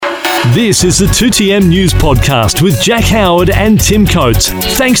This is the 2TM News Podcast with Jack Howard and Tim Coates.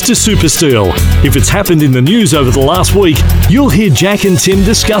 Thanks to Super Steel. If it's happened in the news over the last week, you'll hear Jack and Tim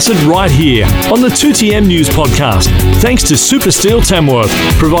discuss it right here on the 2TM News Podcast. Thanks to Super Steel Tamworth,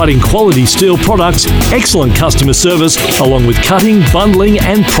 providing quality steel products, excellent customer service, along with cutting, bundling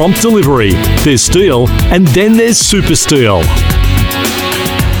and prompt delivery. There's steel, and then there's Super Steel.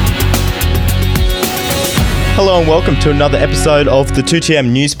 Hello and welcome to another episode of the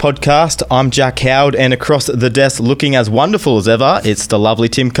 2TM News Podcast. I'm Jack Howard, and across the desk, looking as wonderful as ever, it's the lovely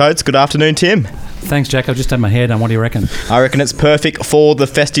Tim Coates. Good afternoon, Tim. Thanks, Jack. I've just had my hair done. What do you reckon? I reckon it's perfect for the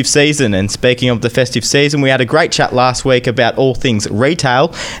festive season. And speaking of the festive season, we had a great chat last week about all things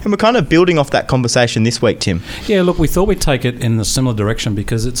retail, and we're kind of building off that conversation this week, Tim. Yeah, look, we thought we'd take it in a similar direction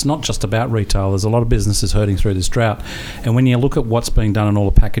because it's not just about retail. There's a lot of businesses hurting through this drought. And when you look at what's being done in all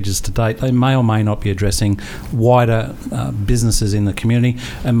the packages to date, they may or may not be addressing wider businesses in the community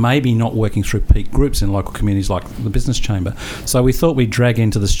and maybe not working through peak groups in local communities like the Business Chamber. So we thought we'd drag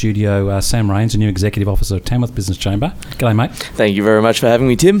into the studio Sam Rains, a new Executive Officer of Tamworth Business Chamber. G'day, mate. Thank you very much for having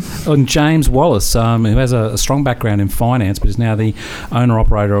me, Tim. And James Wallace, who has a strong background in finance but is now the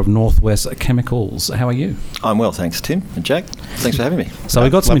owner-operator of Northwest Chemicals. How are you? I'm well, thanks, Tim and Jack. Thanks for having me. So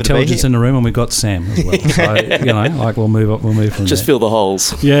we've got some intelligence in the room, and we've got Sam as well. So, we'll move up. We'll move from Just there. fill the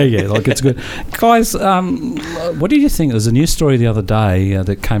holes. Yeah, it's good. Guys, what did you think? There's a news story the other day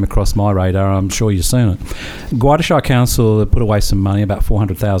that came across my radar. I'm sure you've seen it. Guadishire Council put away some money, about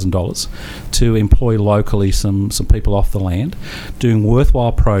 $400,000, to employ locally some people off the land, doing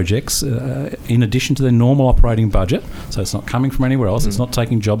worthwhile projects in addition to their normal operating budget. So it's not coming from anywhere else. It's not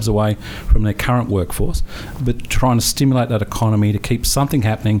taking jobs away from their current workforce, but trying to stimulate that economy to keep something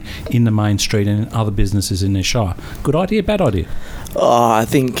happening in the main street and in other businesses in their shire. Good idea, bad idea? Oh, I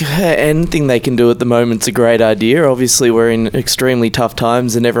think anything they can do at the moment's a great idea. Obviously, we're in extremely tough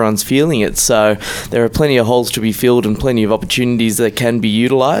times and everyone's feeling it. So there are plenty of holes to be filled and plenty of opportunities that can be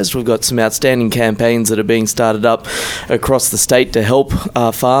utilised. We've got some outstanding campaigns that are being started up across the state to help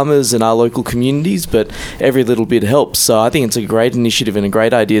our farmers and our local communities, but every little bit helps. So I think it's a great initiative and a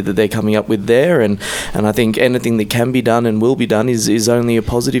great idea that they're coming up with there. And I think anything that can be done and will be done is only a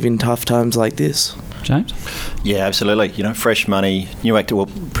positive in tough times like this. James? Yeah, absolutely. Fresh money, new actor. Well,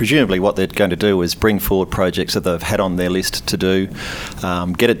 presumably what they're going to do is bring forward projects that they've had on their list to do,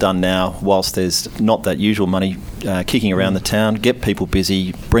 get it done now whilst there's not that usual money kicking around the town, get people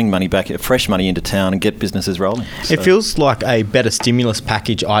busy, bring money back, fresh money into town and get businesses rolling. So. It feels like a better stimulus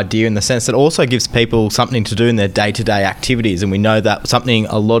package idea in the sense that it also gives people something to do in their day-to-day activities, and we know that something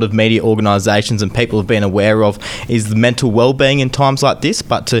a lot of media organisations and people have been aware of is the mental well-being in times like this,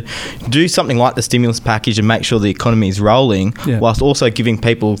 but to do something like the stimulus package and make sure the economy is rolling whilst also giving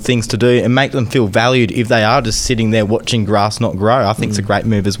people things to do and make them feel valued if they are just sitting there watching grass not grow, I think it's a great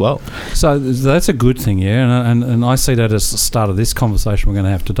move as well. So that's a good thing, and I see that as the start of this conversation we're going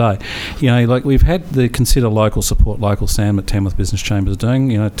to have today. We've had the Consider Local, Support Local Sam at Tamworth Business Chamber is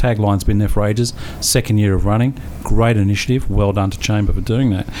doing. Tagline's been there for ages, second year of running, great initiative, well done to Chamber for doing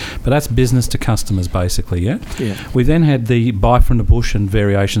that. But that's business to customers basically, yeah? We then had the buy from the bush and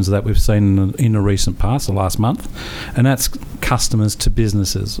variations of that we've seen in the recent past, the last month, and that's customers to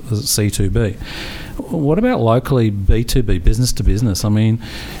businesses, C2B. What about locally B2B, business to business? I mean,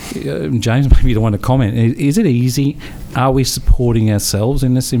 James, maybe you don't want to comment. Is it easy? Are we supporting ourselves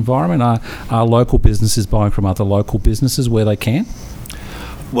in this environment? Are local businesses buying from other local businesses where they can?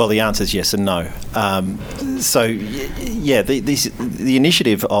 Well, the answer is yes and no. The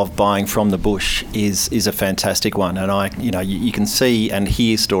initiative of buying from the bush is a fantastic one, and you can see and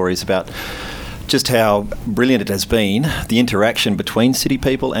hear stories about just how brilliant it has been, the interaction between city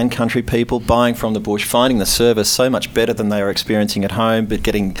people and country people, buying from the bush, finding the service so much better than they are experiencing at home, but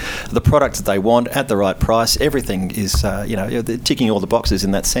getting the product that they want at the right price. Everything is, ticking all the boxes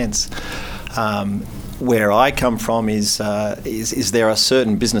in that sense. Where I come from is there are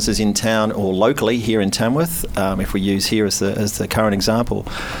certain businesses in town or locally here in Tamworth, if we use here as the current example,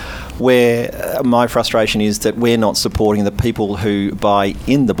 where my frustration is that we're not supporting the people who buy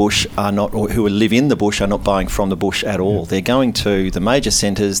in the bush or who live in the bush are not buying from the bush at all. They're going to the major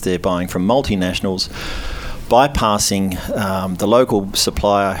centres, they're buying from multinationals, bypassing the local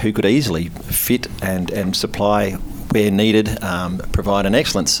supplier who could easily fit and supply where needed, provide an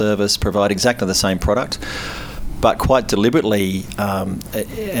excellent service, provide exactly the same product. But quite deliberately,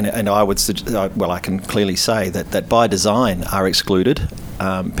 and I can clearly say that by design are excluded,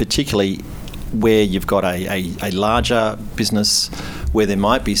 particularly where you've got a larger business where there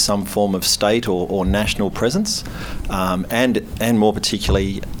might be some form of state or national presence, and more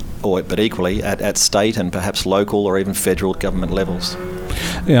particularly, but equally at state and perhaps local or even federal government levels.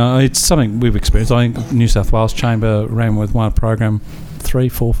 It's something we've experienced. I think New South Wales Chamber ran with one program 3,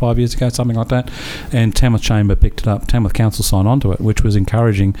 4, 5 years ago, something like that, and Tamworth Chamber picked it up. Tamworth Council signed on to it, which was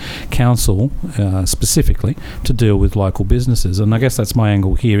encouraging council specifically to deal with local businesses. And I guess that's my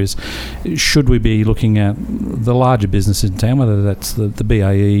angle here is, should we be looking at the larger businesses in town, whether that's the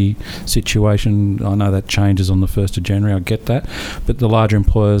BAE situation? I know that changes on the 1st of January, I get that, but the larger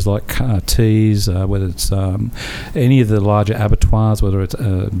employers like Tees, whether it's any of the larger abattoirs, whether it's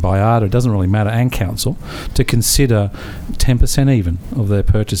Bayard, it doesn't really matter, and council, to consider 10% even of their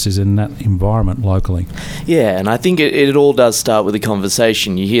purchases in that environment locally. Yeah, and I think it all does start with a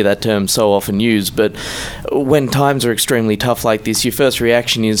conversation. You hear that term so often used, but when times are extremely tough like this, your first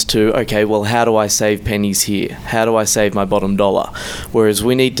reaction is to, okay, well, how do I save pennies here? How do I save my bottom dollar? Whereas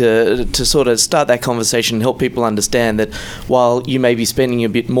we need to sort of start that conversation and help people understand that while you may be spending a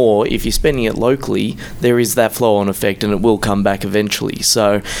bit more, if you're spending it locally, there is that flow-on effect and it will come back eventually.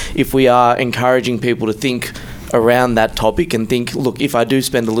 So if we are encouraging people to think around that topic and think, look, if I do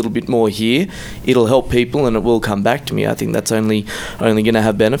spend a little bit more here, it'll help people and it will come back to me, I think that's only going to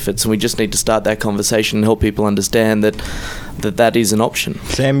have benefits, and we just need to start that conversation and help people understand that is an option.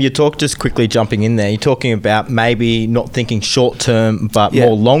 Sam, you talk, just quickly jumping in there, you're talking about maybe not thinking short term but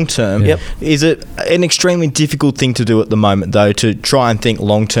more long term. Yep. Is it an extremely difficult thing to do at the moment though, to try and think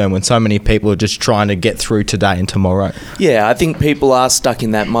long term when so many people are just trying to get through today and tomorrow? Yeah, I think people are stuck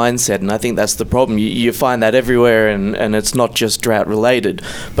in that mindset, and I think that's the problem. You find that everywhere, and it's not just drought related,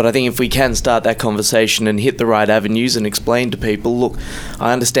 but I think if we can start that conversation and hit the right avenues and explain to people, look,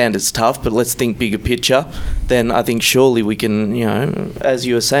 I understand it's tough, but let's think bigger picture, then I think surely we can, as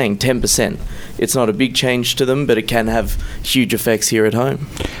you were saying, 10%. It's not a big change to them, but it can have huge effects here at home.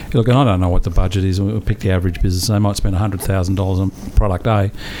 Look, and I don't know what the budget is. We'll pick the average business. They might spend $100,000 on product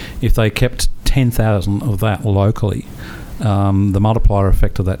A. If they kept 10,000 of that locally, the multiplier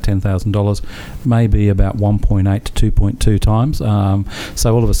effect of that $10,000 may be about 1.8 to 2.2 times.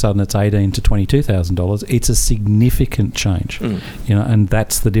 So all of a sudden it's $18,000 to $22,000. It's a significant change, and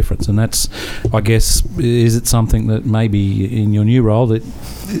that's the difference. And that's, I guess, is it something that maybe in your new role that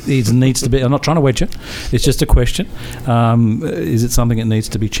it needs to be? I'm not trying to wedge it. It's just a question. Is it something that needs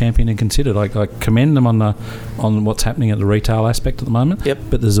to be championed and considered? I commend them on what's happening at the retail aspect at the moment. Yep.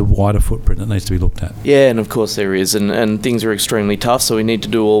 But there's a wider footprint that needs to be looked at. Yeah, and of course there is, and things are extremely tough, so we need to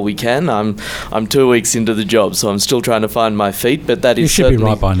do all we can. I'm 2 weeks into the job, so I'm still trying to find my feet, but that is, you should be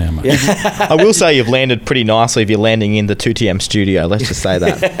right by now, mate. Yeah. I will say you've landed pretty nicely if you're landing in the 2TM studio, let's just say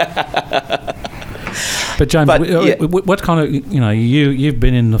that. But James, what kind of, you've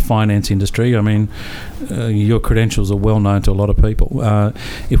been in the finance industry. I mean, your credentials are well known to a lot of people.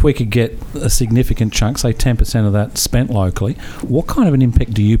 If we could get a significant chunk, say 10% of that spent locally, what kind of an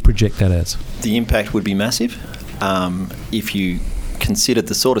impact do you project that as? The impact would be massive. If you considered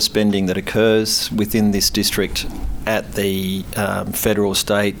the sort of spending that occurs within this district at the federal,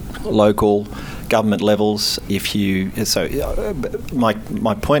 state, local government levels,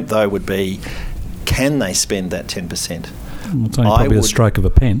 my point though would be, can they spend that 10%? It's only probably a stroke of a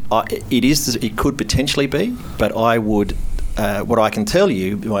pen. It could potentially be, but I would. What I can tell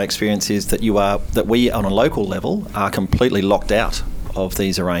you, my experience is that we on a local level are completely locked out of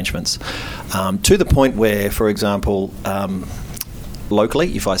these arrangements, to the point where, for example,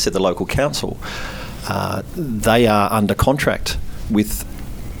 locally, if I said the local council, they are under contract with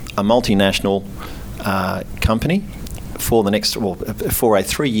a multinational company for a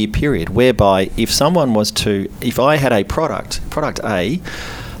 3-year period, whereby if I had a product A,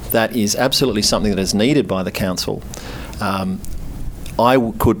 that is absolutely something that is needed by the council,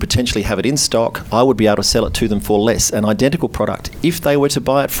 I could potentially have it in stock. I would be able to sell it to them for less, an identical product. If they were to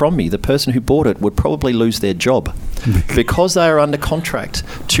buy it from me, the person who bought it would probably lose their job because they are under contract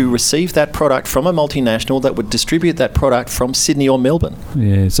to receive that product from a multinational that would distribute that product from Sydney or Melbourne.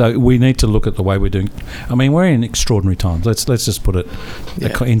 Yeah, so we need to look at the way we're doing. I mean, we're in extraordinary times. Let's just put it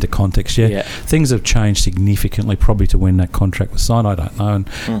into context. Yeah, things have changed significantly, probably to when that contract was signed. I don't know,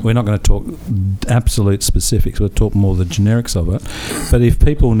 and we're not going to talk absolute specifics. We'll talk more the generics of it. But if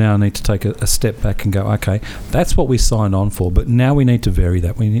people now need to take a step back and go, okay, that's what we signed on for, but now we need to vary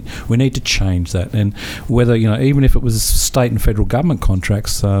that. We need to change that. And whether, even if it was state and federal government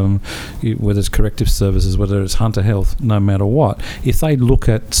contracts, whether it's corrective services, whether it's Hunter Health, no matter what, if they look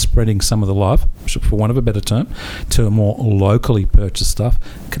at spreading some of the love, for want of a better term, to a more locally purchased stuff,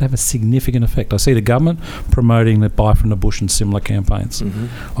 it could have a significant effect. I see the government promoting the buy from the bush and similar campaigns.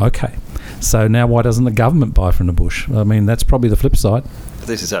 Mm-hmm. Okay, so now why doesn't the government buy from the bush? I mean, that's probably the flip side.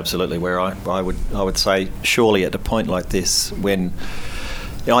 This is absolutely where I would say, surely at a point like this, when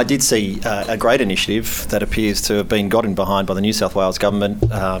I did see a great initiative that appears to have been gotten behind by the New South Wales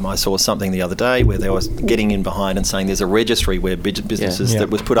government. I saw something the other day where they was getting in behind and saying there's a registry where businesses that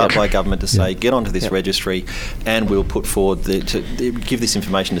was put up by government to say get onto this registry, and we'll put forward to give this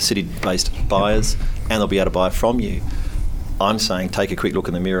information to city-based buyers, and they'll be able to buy from you. I'm saying take a quick look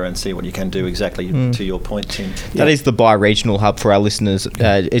in the mirror and see what you can do exactly to your point, Tim. That is the bi-regional hub for our listeners.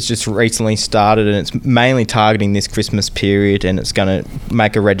 It's just recently started, and it's mainly targeting this Christmas period, and it's going to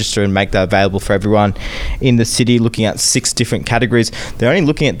make a register and make that available for everyone in the city, looking at 6 different categories. They're only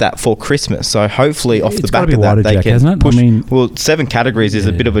looking at that for Christmas, so hopefully off the back of that they can push. 7 categories is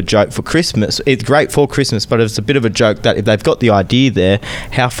a bit of a joke for Christmas. It's great for Christmas, but it's a bit of a joke that if they've got the idea there,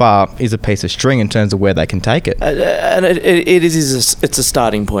 how far is a piece of string in terms of where they can take it? And it's a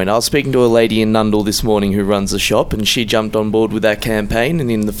starting point. I was speaking to a lady in Nundle this morning who runs a shop, and she jumped on board with that campaign, and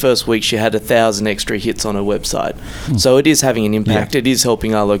in the first week she had 1,000 extra hits on her website. So it is having an impact. It is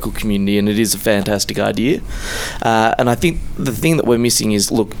helping our local community, and it is a fantastic idea. And I think the thing that we're missing is,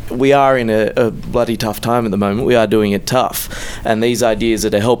 look, we are in a bloody tough time at the moment. We are doing it tough, and these ideas are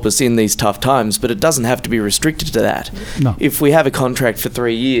to help us in these tough times, but it doesn't have to be restricted to that. No. If we have a contract for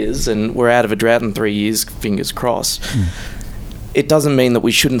 3 years and we're out of a drought in 3 years, fingers crossed, it doesn't mean that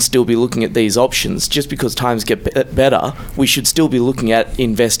we shouldn't still be looking at these options. Just because times get better, we should still be looking at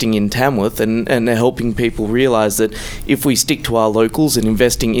investing in Tamworth and helping people realise that if we stick to our locals and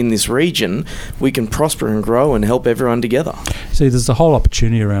investing in this region, we can prosper and grow and help everyone together. See, there's a whole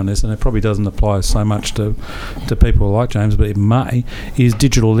opportunity around this, and it probably doesn't apply so much to people like James, but it may, is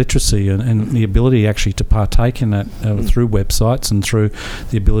digital literacy and the ability actually to partake in that through websites and through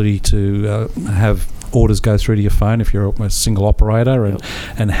the ability to have orders go through to your phone if you're a single operator,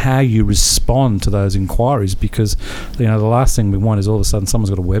 and how you respond to those inquiries, because the last thing we want is all of a sudden someone's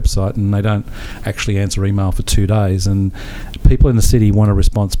got a website and they don't actually answer email for 2 days, and people in the city want a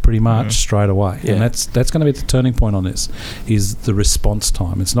response pretty much straight away. And that's going to be the turning point on this, is the response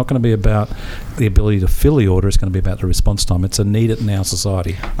time. It's not going to be about the ability to fill the order, it's going to be about the response time. It's a need in our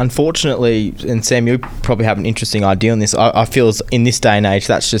society. Unfortunately, and Sam, you probably have an interesting idea on this. I feel in this day and age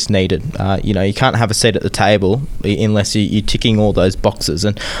that's just needed. You can't have a seat at the table unless you're ticking all those boxes.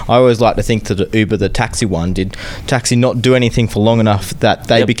 And I always like to think that the Uber, the taxi one, did taxi not do anything for long enough that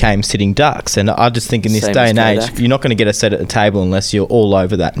they became sitting ducks. And I just think in this day and age, you're not going to get a seat at the table unless you're all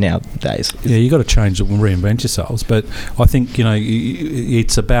over that nowadays. Yeah, you've got to change it and reinvent yourselves. But I think,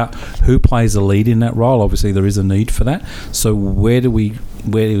 it's about who plays the lead in that role. Obviously, there is a need for that. So where do we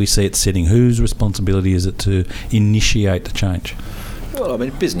see it sitting? Whose responsibility is it to initiate the change? Well,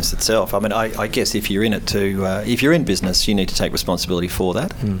 business itself. I guess if you're in it if you're in business, you need to take responsibility for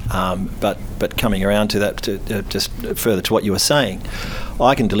that. But coming around to that, just further to what you were saying,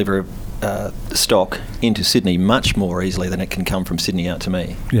 I can deliver stock into Sydney much more easily than it can come from Sydney out to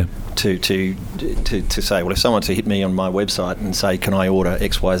me. Yeah. To say, well, if someone to hit me on my website and say, can I order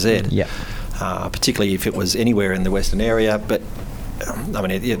X, Y, Z? Yeah. Particularly if it was anywhere in the Western area, but.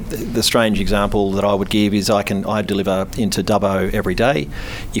 The strange example that I would give is I deliver into Dubbo every day.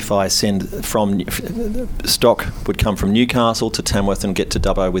 If I send stock would come from Newcastle to Tamworth and get to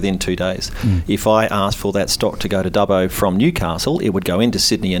Dubbo within 2 days. If I asked for that stock to go to Dubbo from Newcastle, it would go into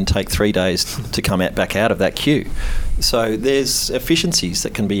Sydney and take 3 days to come back out of that queue. So there's efficiencies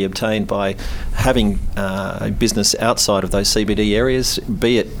that can be obtained by having a business outside of those CBD areas,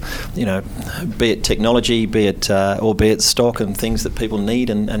 be it technology, be it stock and things that people need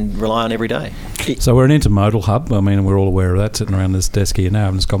and rely on every day. So we're an intermodal hub. We're all aware of that, sitting around this desk here now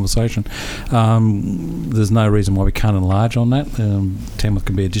having this conversation. There's no reason why we can't enlarge on that. Tamworth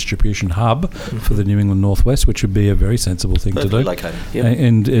can be a distribution hub for the New England Northwest, which would be a very sensible thing to do. Located. Yep.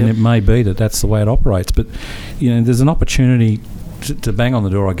 And it may be that's the way it operates. But there's an opportunity to bang on the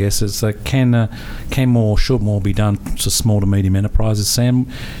door, I guess, is can more, should more be done to small to medium enterprises? Sam,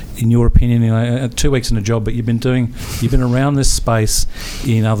 in your opinion, 2 weeks in a job, but you've been around this space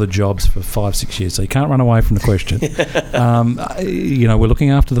in other jobs for 5-6 years, so you can't run away from the question. We're looking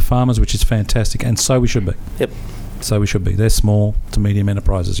after the farmers, which is fantastic, and so we should be. Yep. So we should be. They're small to medium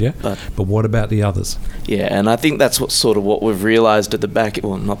enterprises, yeah? But what about the others? Yeah, and I think that's what we've realised at the back,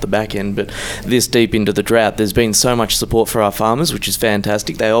 well, not the back end, but this deep into the drought. There's been so much support for our farmers, which is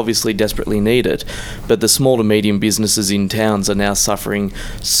fantastic. They obviously desperately need it. But the small to medium businesses in towns are now suffering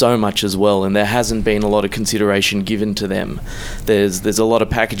so much as well, and there hasn't been a lot of consideration given to them. There's a lot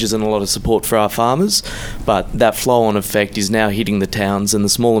of packages and a lot of support for our farmers, but that flow-on effect is now hitting the towns and the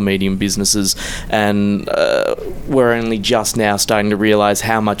small and medium businesses, and we're only just now starting to realise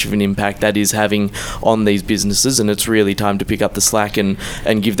how much of an impact that is having on these businesses, and it's really time to pick up the slack and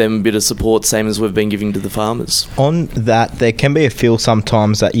give them a bit of support, same as we've been giving to the farmers. On that, there can be a feel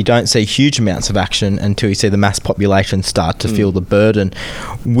sometimes that you don't see huge amounts of action until you see the mass population start to feel the burden.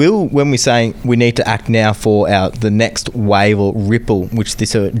 When we're saying we need to act now for the next wave or ripple which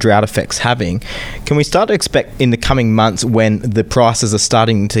this drought effect's having, can we start to expect in the coming months, when the prices are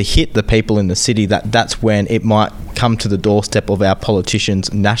starting to hit the people in the city, that's when it might come to the doorstep of our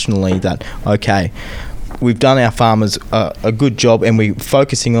politicians nationally that, okay, we've done our farmers a good job and we're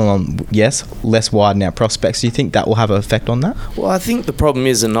focusing on, less widen our prospects. Do you think that will have an effect on that? Well, I think the problem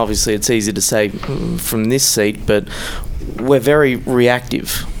is, and obviously it's easy to say from this seat, but we're very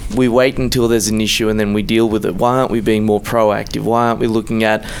reactive. We wait until there's an issue and then we deal with it. Why aren't we being more proactive? Why aren't we looking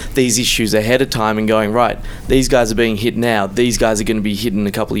at these issues ahead of time and going, right, these guys are being hit now, these guys are going to be hit in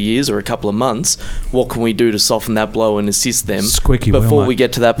a couple of years or a couple of months. What can we do to soften that blow and assist them before we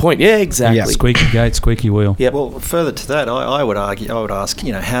get to that point? Yeah, exactly. Yeah. Squeaky gate, squeaky wheel. Yep. Well, further to that, I would ask,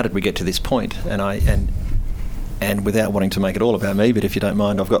 how did we get to this point? And without wanting to make it all about me, but if you don't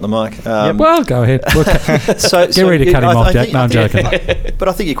mind, I've got the mic. Well, go ahead. Get ready to cut him off, Jack. No, I'm joking. But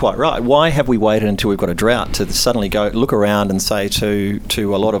I think you're quite right. Why have we waited until we've got a drought to suddenly go look around and say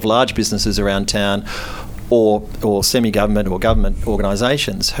to a lot of large businesses around town or semi-government or government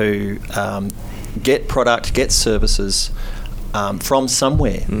organisations who get product, get services from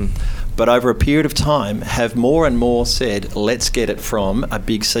somewhere, but over a period of time have more and more said, let's get it from a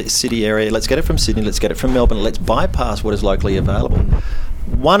big city area, let's get it from Sydney, let's get it from Melbourne, let's bypass what is locally available.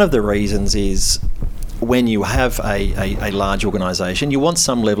 One of the reasons is when you have a large organisation, you want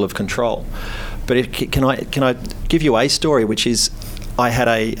some level of control. But can I give you a story, which is I had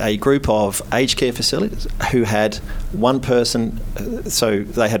a group of aged care facilities who had one person, so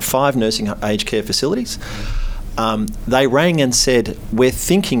they had 5 nursing aged care facilities. They rang and said, we're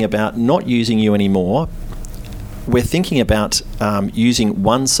thinking about not using you anymore. We're thinking about using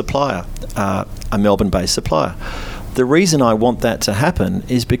one supplier, a Melbourne-based supplier. The reason I want that to happen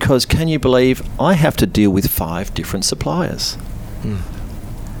is because, can you believe, I have to deal with 5 different suppliers.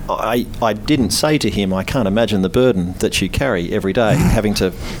 I didn't say to him, I can't imagine the burden that you carry every day, having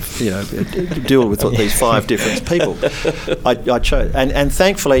to, deal with these 5 different people. I chose, and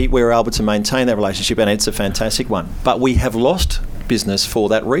thankfully we were able to maintain that relationship, and it's a fantastic one. But we have lost business for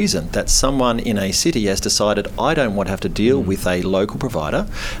that reason, that someone in a city has decided, I don't want to have to deal with a local provider.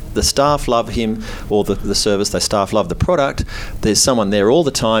 The staff love him or the service, the staff love the product. There's someone there all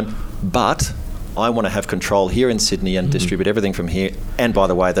the time, but I want to have control here in Sydney and distribute everything from here. And by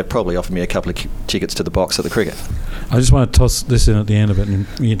the way, they've probably offered me a couple of tickets to the box at the cricket. I just want to toss this in at the end of it, and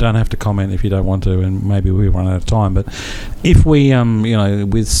you don't have to comment if you don't want to, and maybe we run out of time. But if we,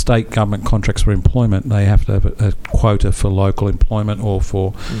 with state government contracts for employment, they have to have a quota for local employment or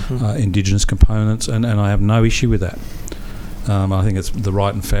for Indigenous components, and I have no issue with that. I think it's the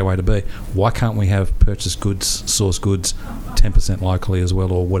right and fair way to be. Why can't we have purchased goods, source goods, 10% locally as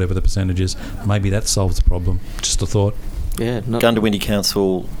well, or whatever the percentage is? Maybe that solves the problem. Just a thought. Yeah. Gundawindi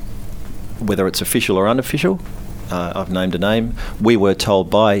Council, whether it's official or unofficial, I've named a name. We were told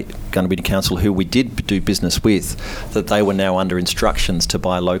by Gundawindi Council, who we did do business with, that they were now under instructions to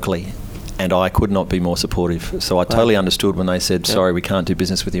buy locally. And I could not be more supportive. So I totally understood when they said, sorry, we can't do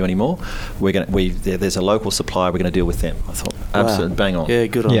business with you anymore. There's a local supplier, we're going to deal with them. I thought, absolutely, bang on. Yeah,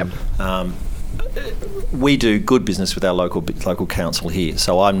 good on them. We do good business with our local council here,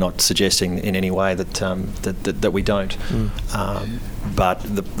 so I'm not suggesting in any way that we don't. But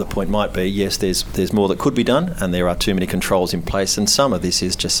the point might be, yes, there's more that could be done, and there are too many controls in place, and some of this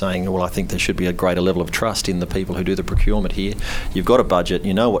is just saying, well, I think there should be a greater level of trust in the people who do the procurement here. You've got a budget,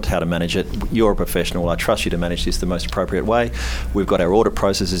 you know how to manage it, you're a professional, I trust you to manage this the most appropriate way. We've got our audit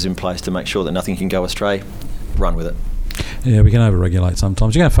processes in place to make sure that nothing can go astray. Run with it. Yeah, we can over-regulate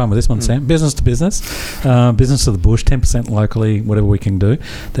sometimes. You're going to have fun with this one, Sam. Business to business. Business to the bush, 10% locally, whatever we can do.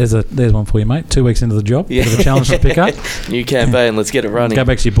 There's one for you, mate. 2 weeks into the job. Bit of a challenge to pick up. New campaign, let's get it running. Go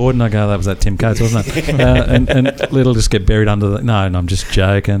back to your board and I go, that was that Tim Coates, wasn't it? and it'll just get buried under the... No, I'm just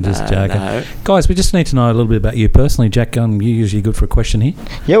joking, No. Guys, we just need to know a little bit about you personally. Jack, you're usually good for a question here.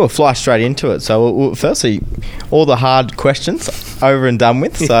 Yeah, we'll fly straight into it. So, we'll firstly, all the hard questions over and done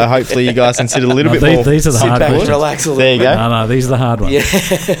with. So, hopefully you guys can sit a little bit more... These are the hard questions. Relax a little. There you go. No, these are the hard ones.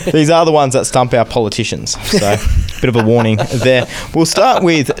 Yeah. These are the ones that stump our politicians. So bit of a warning there. We'll start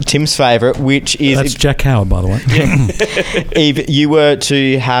with Tim's favourite, which is... That's Jack Howard, by the way. If you were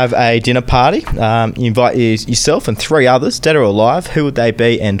to have a dinner party, you invite yourself and 3 others, dead or alive, who would they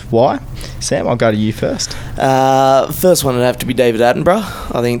be and why? Sam, I'll go to you first. First one would have to be David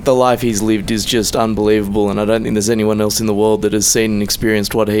Attenborough. I think the life he's lived is just unbelievable, and I don't think there's anyone else in the world that has seen and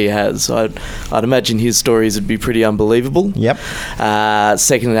experienced what he has. So I'd imagine his stories would be pretty unbelievable. Yep.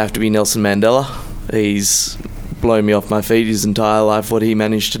 Second would have to be Nelson Mandela. He's blown me off my feet his entire life. What he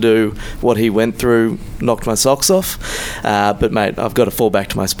managed to do, what he went through, knocked my socks off. But mate, I've got to fall back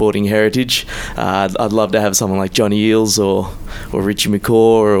to my sporting heritage. I'd love to have someone like Johnny Eales or Richie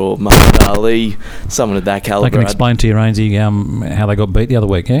McCaw or Muhammad Ali, someone of that calibre. They can explain to you, Rainsy, how they got beat the other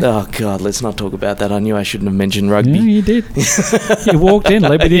week, yeah? Oh God, let's not talk about that. I knew I shouldn't have mentioned rugby. Yeah, you did. You walked in,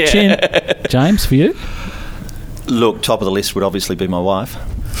 led with your chin. James, for you? Look, top of the list would obviously be my wife.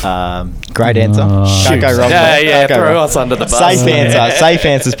 Great answer. Can't go wrong. Yeah, throw us under the bus. Safe answer. Safe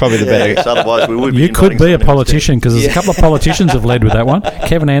answer is probably the better. Otherwise, we would be. You could be a inviting politician, because there's a couple of politicians have led with that one.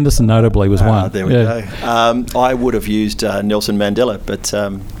 Kevin Anderson, notably, was one. There we go. I would have used Nelson Mandela, but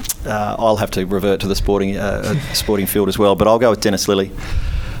I'll have to revert to the sporting field as well. But I'll go with Dennis Lilly.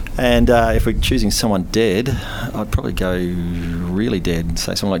 And if we're choosing someone dead, I'd probably go really dead.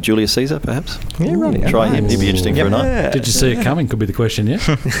 Say someone like Julius Caesar, perhaps. Yeah, right. Try him. He'd be interesting for a night. Did you see it coming? Could be the question, yeah?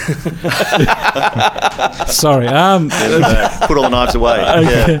 Sorry. Put all the knives away.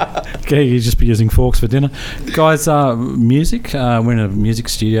 Okay. Yeah. Okay, you'd just be using forks for dinner. Guys, music. We're in a music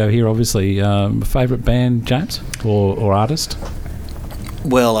studio here, obviously. Favourite band, James, or artist?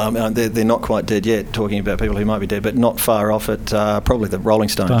 Well, they're not quite dead yet, talking about people who might be dead, but not far off it, probably the Rolling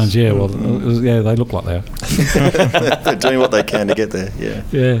Stones. Yeah, well, they look like they are. They're doing what they can to get there,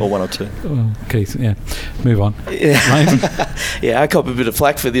 yeah. Or one or two. Oh, Keith, yeah. Move on. Yeah, I cop a bit of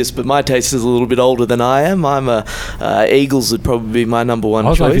flack for this, but my taste is a little bit older than I am. I'm Eagles would probably be my number one choice. I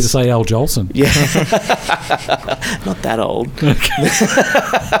was likely to say Al Jolson. Yeah. Not that old.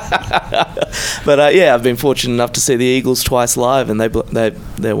 But I've been fortunate enough to see the Eagles twice live, and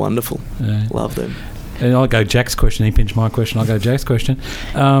they're wonderful. Yeah. Love them. And I'll go Jack's question. He pinched my question. I'll go Jack's question.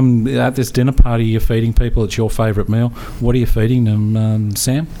 At this dinner party, you're feeding people. It's your favourite meal. What are you feeding them,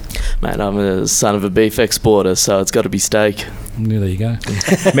 Sam? Man, I'm a son of a beef exporter, so it's got to be steak. Yeah, there you go.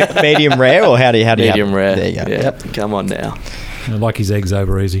 Medium rare, or how do you medium rare? There you go. Yeah. Yep. Come on now. I like his eggs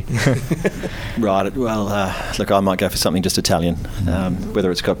over easy. Right. Well, look, I might go for something just Italian,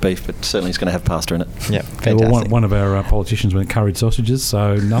 whether it's got beef, but certainly it's going to have pasta in it. Yeah, fantastic. Well, one of our politicians went curried sausages,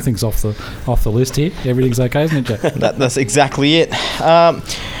 so nothing's off the list here. Everything's okay, isn't it, Jack? That's exactly it.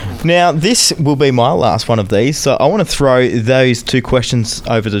 Now, this will be my last one of these, so I want to throw those 2 questions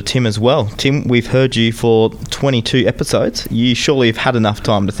over to Tim as well. Tim, we've heard you for 22 episodes. You surely have had enough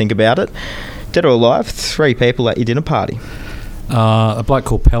time to think about it. Dead or alive, 3 people at your dinner party. A bloke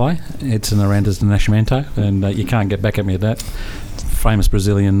called Pele, Edson Arantes de Nascimento, and you can't get back at me at that. Famous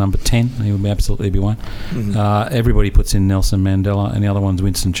Brazilian number 10, he would absolutely be one. Mm-hmm. Everybody puts in Nelson Mandela, and the other one's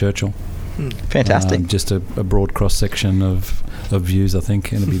Winston Churchill. Fantastic. Just a broad cross-section of views, I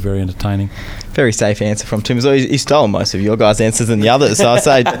think, and it'll be very entertaining. Very safe answer from Tim. So he stole most of your guys' answers and the others. So I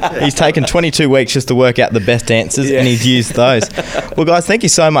say he's taken 22 weeks just to work out the best answers, and he's used those. Well, guys, thank you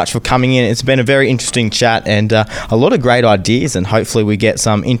so much for coming in. It's been a very interesting chat and a lot of great ideas, and hopefully we get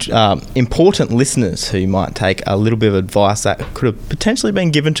some important listeners who might take a little bit of advice that could have potentially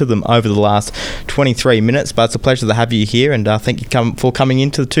been given to them over the last 23 minutes. But it's a pleasure to have you here, and thank you for coming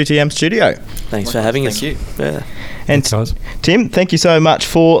into the 2TM studio. Thanks for having us. Thank you. Yeah. And thanks, Tim, thank you so much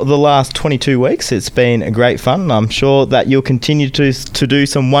for the last 22 weeks. It's been a great fun. I'm sure that you'll continue to do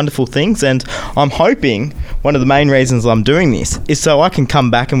some wonderful things, and I'm hoping one of the main reasons I'm doing this is so I can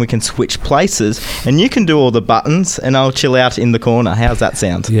come back and we can switch places, and you can do all the buttons and I'll chill out in the corner. How's that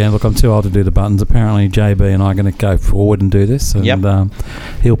sound? Yeah, look, I'm too old to do the buttons. Apparently JB and I are going to go forward and do this, and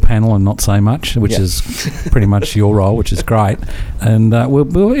he'll panel and not say much, which is pretty much your role, which is great, and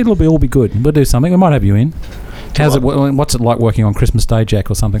it'll all be good. We'll do something. We might have you in. What's it like working on Christmas Day, Jack,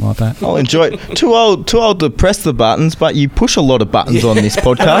 or something like that? I'll enjoy it. Too old to press the buttons, but you push a lot of buttons on this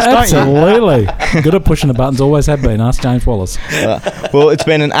podcast, don't you? Absolutely. Good at pushing the buttons, always have been. Ask James Wallace. Well, it's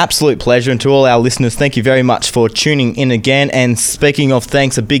been an absolute pleasure, and to all our listeners, thank you very much for tuning in again. And speaking of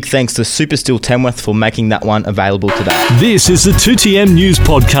thanks, a big thanks to Super Steel Tamworth for making that one available today. This is the 2TM News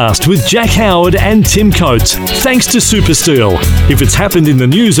Podcast with Jack Howard and Tim Coates. Thanks to Super Steel. If it's happened in the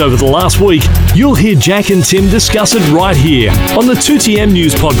news over the last week, you'll hear Jack and Tim discuss it right here on the 2TM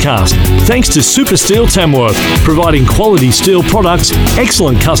News Podcast. Thanks to Super Steel Tamworth, providing quality steel products,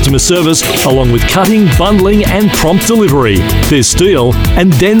 excellent customer service, along with cutting, bundling and prompt delivery. There's steel,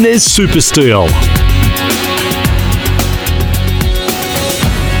 and then there's Super Steel.